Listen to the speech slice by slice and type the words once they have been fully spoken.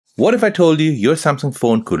What if I told you your Samsung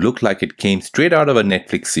phone could look like it came straight out of a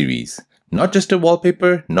Netflix series? Not just a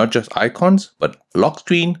wallpaper, not just icons, but lock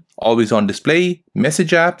screen, always on display,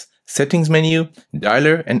 message apps, settings menu,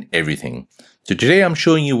 dialer, and everything. So today I'm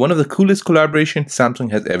showing you one of the coolest collaborations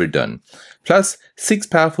Samsung has ever done. Plus 6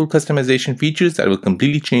 powerful customization features that will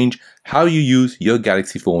completely change how you use your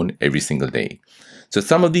Galaxy phone every single day. So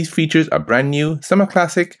some of these features are brand new, some are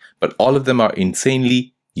classic, but all of them are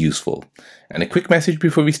insanely useful. And a quick message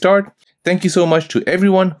before we start. Thank you so much to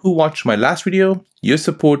everyone who watched my last video. Your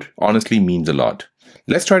support honestly means a lot.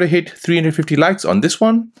 Let's try to hit 350 likes on this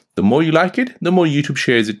one. The more you like it, the more YouTube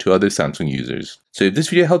shares it to other Samsung users. So if this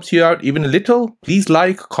video helps you out even a little, please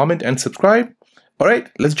like, comment, and subscribe. Alright,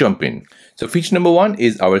 let's jump in. So feature number 1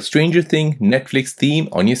 is our Stranger Things Netflix theme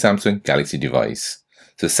on your Samsung Galaxy device.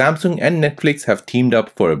 So Samsung and Netflix have teamed up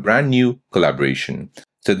for a brand new collaboration.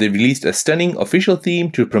 So they released a stunning official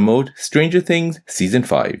theme to promote Stranger Things Season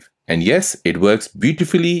 5. And yes, it works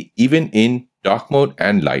beautifully even in dark mode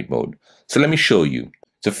and light mode. So let me show you.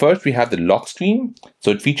 So first we have the lock screen.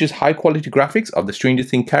 So it features high quality graphics of the Stranger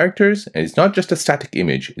Things characters, and it's not just a static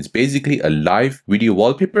image. It's basically a live video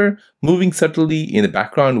wallpaper moving subtly in the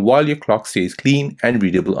background while your clock stays clean and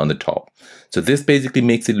readable on the top. So this basically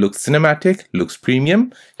makes it look cinematic, looks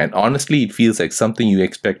premium, and honestly it feels like something you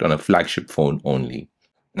expect on a flagship phone only.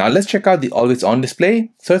 Now let's check out the always on display.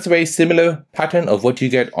 So it's a very similar pattern of what you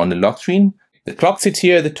get on the lock screen. The clock sits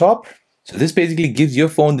here at the top. So this basically gives your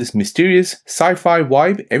phone this mysterious sci-fi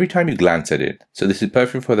vibe every time you glance at it. So this is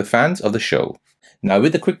perfect for the fans of the show. Now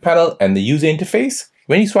with the quick panel and the user interface,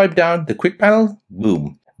 when you swipe down the quick panel,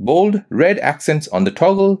 boom. Bold red accents on the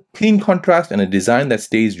toggle, clean contrast, and a design that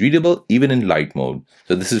stays readable even in light mode.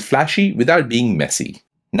 So this is flashy without being messy.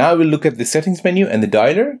 Now we'll look at the settings menu and the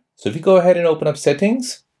dialer. So if you go ahead and open up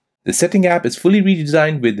settings, the setting app is fully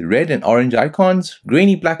redesigned with red and orange icons,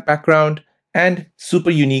 grainy black background, and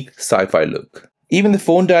super unique sci-fi look. Even the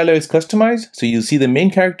phone dialer is customized, so you'll see the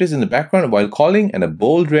main characters in the background while calling and a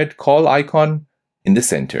bold red call icon in the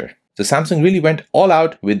center. So Samsung really went all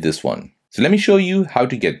out with this one. So let me show you how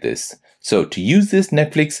to get this. So to use this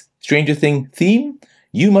Netflix Stranger Things theme,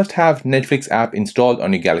 you must have Netflix app installed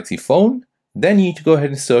on your Galaxy phone. Then you need to go ahead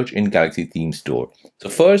and search in Galaxy Theme Store. So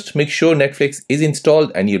first, make sure Netflix is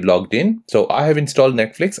installed and you're logged in. So I have installed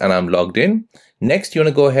Netflix and I'm logged in. Next, you want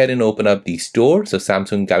to go ahead and open up the store. So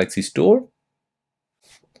Samsung Galaxy Store.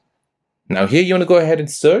 Now here you want to go ahead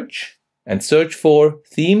and search for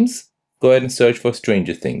themes. Go ahead and search for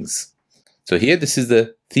Stranger Things. So here, this is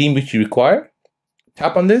the theme which you require.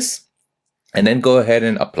 Tap on this and then go ahead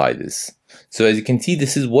and apply this. So as you can see,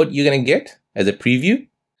 this is what you're going to get as a preview.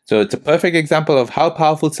 So it's a perfect example of how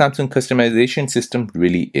powerful Samsung customization system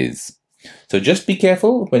really is. So just be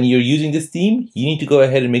careful when you're using this theme. You need to go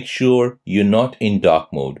ahead and make sure you're not in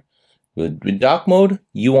dark mode. With dark mode,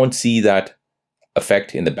 you won't see that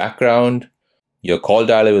effect in the background. Your call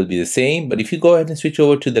dialer will be the same, but if you go ahead and switch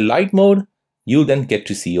over to the light mode, you'll then get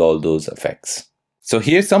to see all those effects. So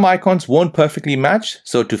here some icons won't perfectly match.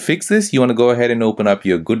 So to fix this, you want to go ahead and open up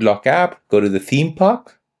your Good Lock app, go to the theme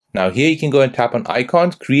park. Now here you can go and tap on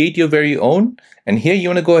icons, create your very own, and here you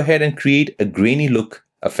want to go ahead and create a grainy look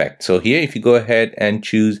effect. So here if you go ahead and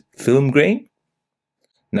choose film grain,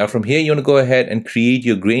 now from here you want to go ahead and create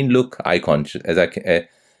your grain look icon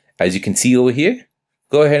as you can see over here.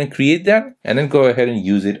 Go ahead and create that and then go ahead and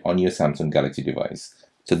use it on your Samsung Galaxy device.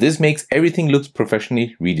 So this makes everything looks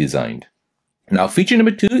professionally redesigned. Now feature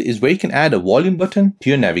number 2 is where you can add a volume button to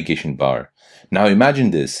your navigation bar. Now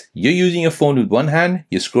imagine this, you're using your phone with one hand,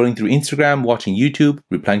 you're scrolling through Instagram, watching YouTube,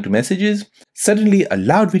 replying to messages. Suddenly a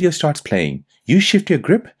loud video starts playing. You shift your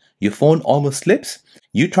grip, your phone almost slips.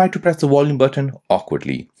 You try to press the volume button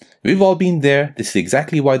awkwardly. We've all been there. This is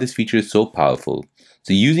exactly why this feature is so powerful.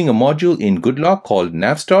 So using a module in GoodLock called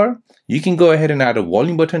Navstar, you can go ahead and add a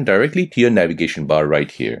volume button directly to your navigation bar right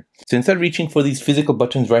here. So instead of reaching for these physical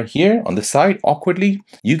buttons right here on the side awkwardly,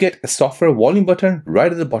 you get a software volume button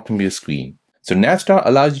right at the bottom of your screen. So Navstar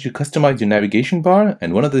allows you to customize your navigation bar,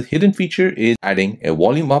 and one of the hidden features is adding a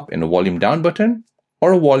volume up and a volume down button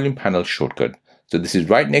or a volume panel shortcut. So this is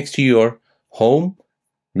right next to your home,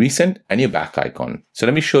 recent, and your back icon. So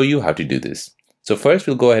let me show you how to do this. So first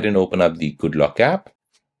we'll go ahead and open up the Good Lock app.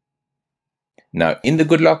 Now in the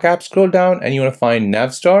Good Lock app, scroll down and you want to find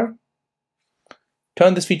Navstar.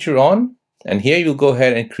 Turn this feature on, and here you'll go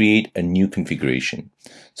ahead and create a new configuration.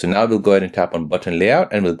 So now we'll go ahead and tap on button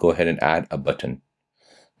layout and we'll go ahead and add a button.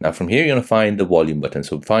 Now from here, you're going to find the volume button.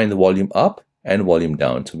 So find the volume up and volume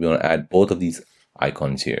down. So we want to add both of these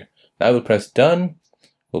icons here. Now we'll press done.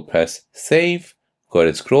 We'll press save. Go ahead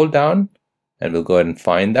and scroll down and we'll go ahead and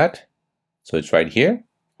find that. So it's right here.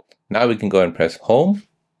 Now we can go and press home.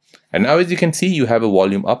 And now as you can see, you have a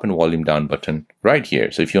volume up and volume down button right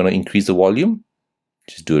here. So if you want to increase the volume,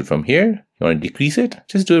 just do it from here. You want to decrease it,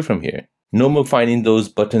 just do it from here. No more finding those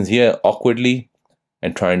buttons here awkwardly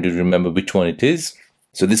and trying to remember which one it is.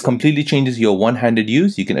 So this completely changes your one-handed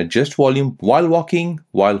use. You can adjust volume while walking,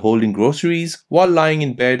 while holding groceries, while lying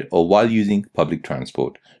in bed, or while using public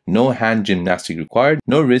transport. No hand gymnastic required,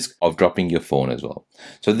 no risk of dropping your phone as well.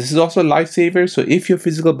 So this is also a lifesaver. So if your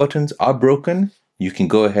physical buttons are broken, you can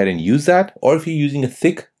go ahead and use that. Or if you're using a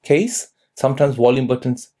thick case, sometimes volume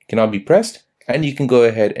buttons cannot be pressed, and you can go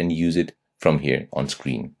ahead and use it from here on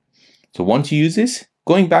screen. So once you use this,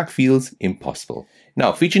 going back feels impossible.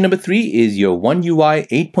 Now, feature number 3 is your One UI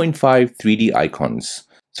 8.5 3D icons.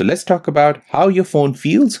 So let's talk about how your phone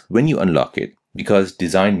feels when you unlock it, because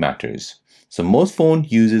design matters. So most phone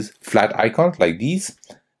uses flat icons like these.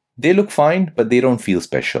 They look fine, but they don't feel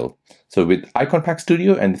special. So with Icon Pack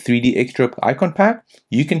Studio and the 3D Extra Icon Pack,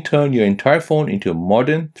 you can turn your entire phone into a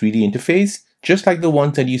modern 3D interface, just like the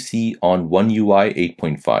ones that you see on One UI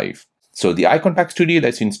 8.5. So the Icon Pack Studio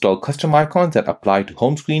lets you install custom icons that apply to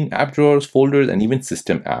home screen, app drawers, folders, and even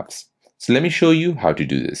system apps. So let me show you how to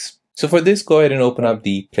do this. So for this, go ahead and open up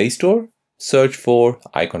the Play Store, search for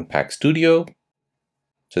Icon Pack Studio.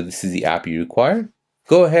 So this is the app you require.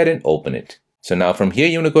 Go ahead and open it. So now from here,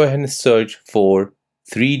 you want to go ahead and search for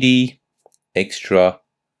 3D Extra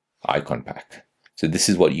Icon Pack. So this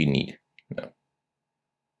is what you need.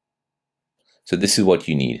 So this is what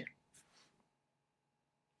you need.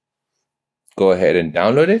 Go ahead and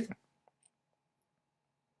download it.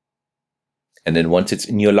 And then once it's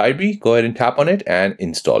in your library, go ahead and tap on it and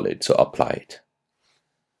install it. So apply it.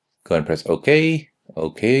 Go and press OK.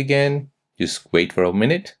 OK again. Just wait for a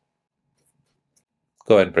minute.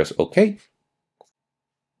 Go ahead and press OK.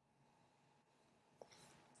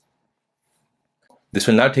 This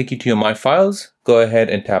will now take you to your My Files. Go ahead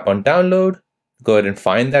and tap on Download. Go ahead and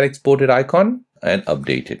find that exported icon and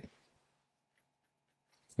update it.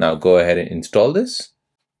 Now go ahead and install this.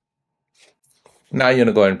 Now you're going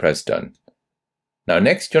to go ahead and press Done. Now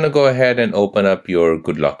next, you're going to go ahead and open up your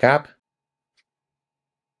Good Luck app.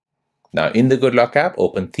 Now in the Good Luck app,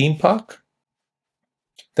 open Theme Park.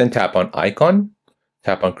 Then tap on Icon.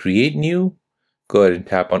 Tap on Create New. Go ahead and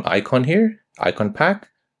tap on Icon here, Icon Pack.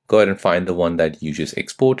 Go ahead and find the one that you just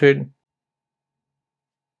exported.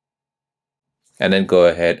 And then go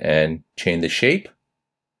ahead and change the shape.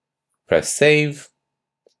 Press Save.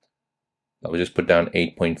 I will just put down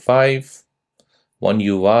 8.5, One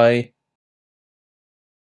UI,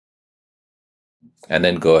 and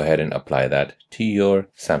then go ahead and apply that to your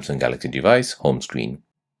Samsung Galaxy device home screen.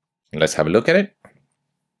 Let's have a look at it.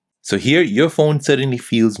 So here, your phone certainly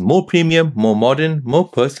feels more premium, more modern, more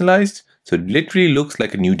personalized. So it literally looks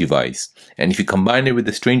like a new device. And if you combine it with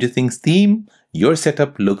the Stranger Things theme, your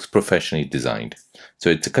setup looks professionally designed. So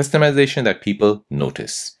it's a customization that people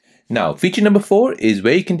notice. Now, feature number 4 is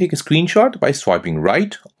where you can take a screenshot by swiping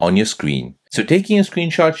right on your screen. So taking a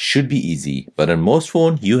screenshot should be easy, but on most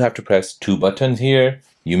phones, you have to press 2 buttons here.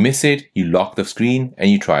 You miss it, you lock the screen, and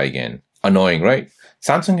you try again. Annoying, right?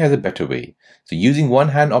 Samsung has a better way. So using One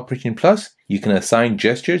Hand Operation Plus, you can assign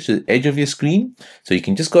gestures to the edge of your screen. So you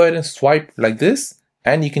can just go ahead and swipe like this,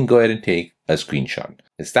 and you can go ahead and take a screenshot.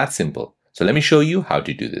 It's that simple. So let me show you how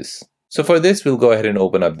to do this. So for this, we'll go ahead and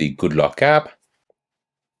open up the Good Luck app.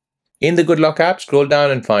 In the Good Luck app, scroll down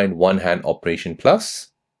and find One Hand Operation Plus.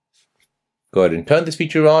 Go ahead and turn this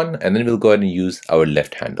feature on, and then we'll go ahead and use our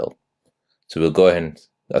left handle. So we'll go ahead and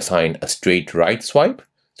assign a straight right swipe.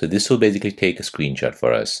 So this will basically take a screenshot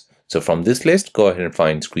for us. So from this list, go ahead and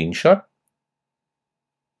find Screenshot.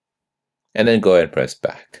 And then go ahead and press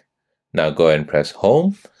back. Now go ahead and press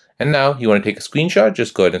Home. And now you want to take a screenshot,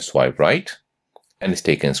 just go ahead and swipe right. And it's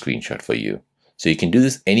taken a screenshot for you. So you can do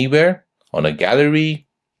this anywhere, on a gallery,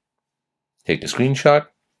 take a screenshot,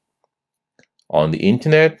 on the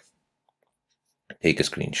internet, take a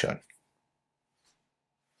screenshot.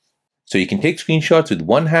 So you can take screenshots with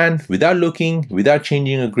one hand, without looking, without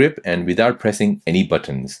changing a grip, and without pressing any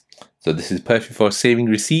buttons. So this is perfect for saving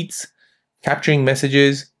receipts, capturing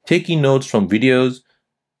messages, taking notes from videos,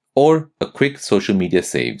 or a quick social media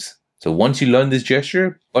saves. So once you learn this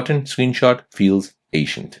gesture, button screenshot feels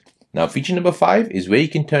ancient. Now feature number 5 is where you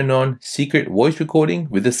can turn on secret voice recording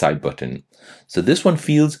with the side button. So this one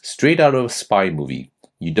feels straight out of a spy movie.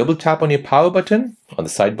 You double tap on your power button, on the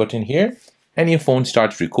side button here, and your phone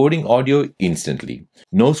starts recording audio instantly.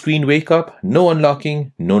 No screen wake up, no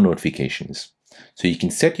unlocking, no notifications. So you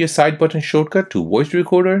can set your side button shortcut to voice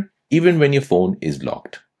recorder even when your phone is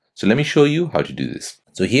locked. So let me show you how to do this.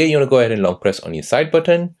 So here you want to go ahead and long press on your side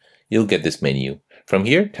button. You'll get this menu. From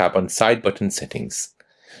here, tap on Side Button Settings.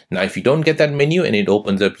 Now, if you don't get that menu and it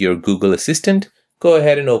opens up your Google Assistant, go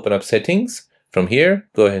ahead and open up Settings. From here,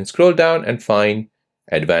 go ahead and scroll down and find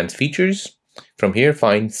Advanced Features. From here,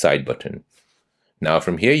 find Side Button. Now,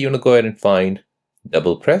 from here, you want to go ahead and find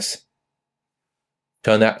Double Press.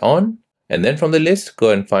 Turn that on. And then from the list, go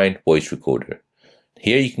ahead and find Voice Recorder.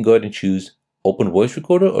 Here, you can go ahead and choose Open Voice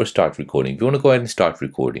Recorder or Start Recording. If you want to go ahead and start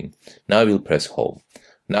recording. Now we'll press Home.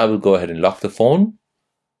 Now we'll go ahead and lock the phone.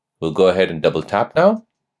 We'll go ahead and double tap now.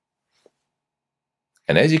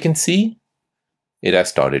 And as you can see, it has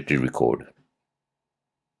started to record.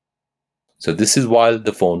 So this is while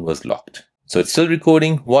the phone was locked. So it's still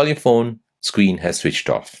recording while your phone screen has switched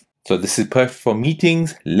off. So this is perfect for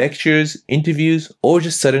meetings, lectures, interviews, or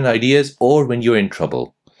just sudden ideas, or when you're in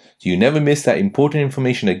trouble. So you never miss that important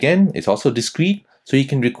information again. It's also discreet, so you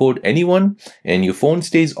can record anyone and your phone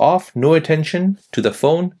stays off, no attention to the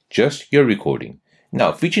phone, just your recording.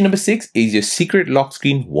 Now, feature number 6 is your secret lock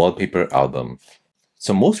screen wallpaper album.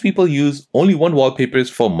 So most people use only one wallpapers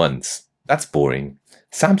for months. That's boring.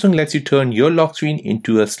 Samsung lets you turn your lock screen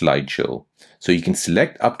into a slideshow. So you can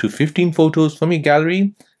select up to 15 photos from your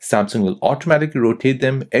gallery. Samsung will automatically rotate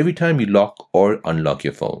them every time you lock or unlock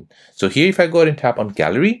your phone. So here, if I go ahead and tap on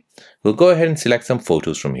gallery, we'll go ahead and select some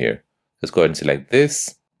photos from here. Let's go ahead and select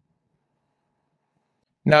this.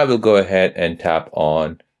 Now we'll go ahead and tap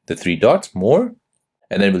on the 3 dots, more,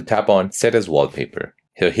 and then we'll tap on set as wallpaper.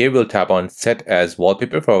 So here we'll tap on set as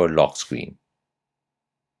wallpaper for our lock screen.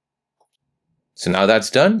 So now that's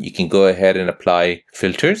done, you can go ahead and apply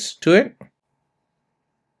filters to it.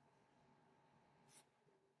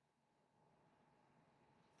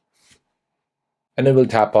 And then we'll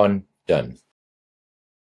tap on done.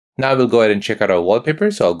 Now we'll go ahead and check out our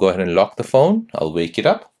wallpaper. So I'll go ahead and lock the phone. I'll wake it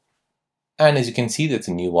up. And as you can see, that's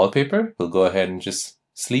a new wallpaper. We'll go ahead and just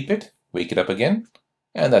sleep it, wake it up again.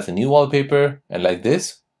 And that's a new wallpaper. And like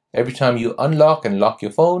this, every time you unlock and lock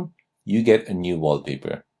your phone, you get a new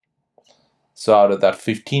wallpaper. So out of that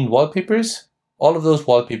 15 wallpapers, all of those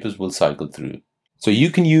wallpapers will cycle through. So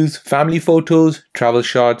you can use family photos, travel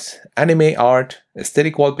shots, anime art,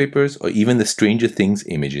 aesthetic wallpapers, or even the Stranger Things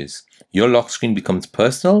images. Your lock screen becomes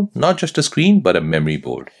personal, not just a screen, but a memory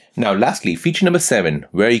board. Now lastly, feature number 7,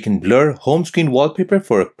 where you can blur home screen wallpaper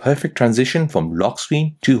for a perfect transition from lock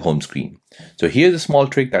screen to home screen. So here's a small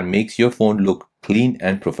trick that makes your phone look clean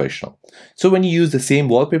and professional. So when you use the same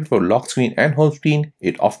wallpaper for lock screen and home screen,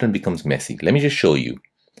 it often becomes messy. Let me just show you.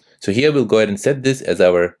 So here we'll go ahead and set this as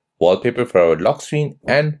our wallpaper for our lock screen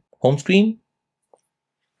and home screen.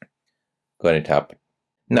 Go ahead and tap.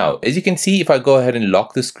 Now, as you can see, if I go ahead and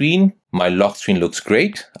lock the screen, my lock screen looks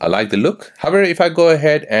great. I like the look. However, if I go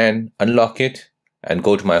ahead and unlock it and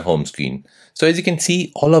go to my home screen. So as you can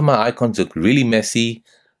see, all of my icons look really messy.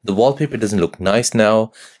 The wallpaper doesn't look nice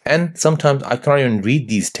now. And sometimes I can't even read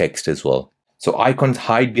these text as well. So icons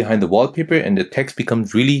hide behind the wallpaper and the text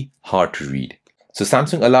becomes really hard to read. So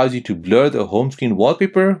Samsung allows you to blur the home screen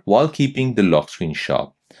wallpaper while keeping the lock screen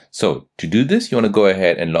sharp. So to do this, you want to go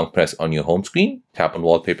ahead and long press on your home screen, tap on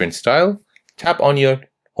wallpaper and style, tap on your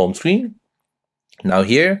home screen. Now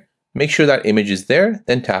here, make sure that image is there,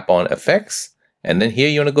 then tap on effects. And then here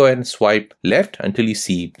you want to go ahead and swipe left until you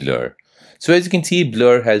see blur. So as you can see,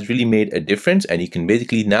 blur has really made a difference and you can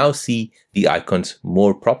basically now see the icons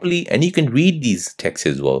more properly and you can read these texts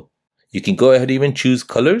as well. You can go ahead and even choose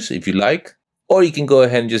colors if you like, or you can go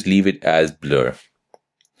ahead and just leave it as blur.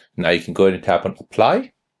 Now you can go ahead and tap on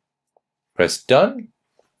apply, press done.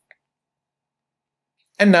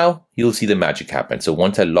 And now you'll see the magic happen. So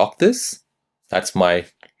once I lock this, that's my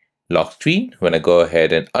lock screen. When I go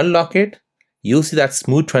ahead and unlock it, you'll see that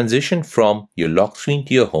smooth transition from your lock screen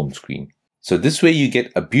to your home screen. So this way you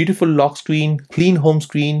get a beautiful lock screen, clean home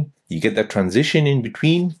screen, you get that transition in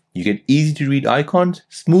between, you get easy to read icons,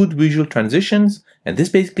 smooth visual transitions, and this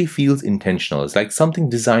basically feels intentional. It's like something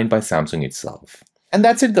designed by Samsung itself. And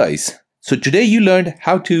that's it, guys. So today you learned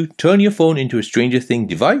how to turn your phone into a Stranger Things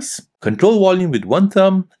device, control volume with one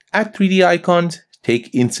thumb, add 3D icons,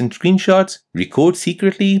 take instant screenshots, record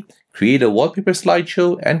secretly, create a wallpaper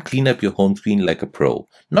slideshow, and clean up your home screen like a pro.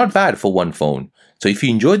 Not bad for one phone. So if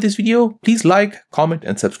you enjoyed this video, please like, comment,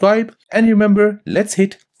 and subscribe. And remember, let's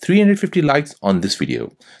hit 350 likes on this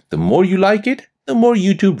video. The more you like it, the more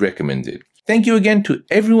YouTube recommends it. Thank you again to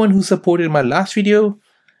everyone who supported my last video,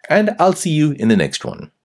 and I'll see you in the next one.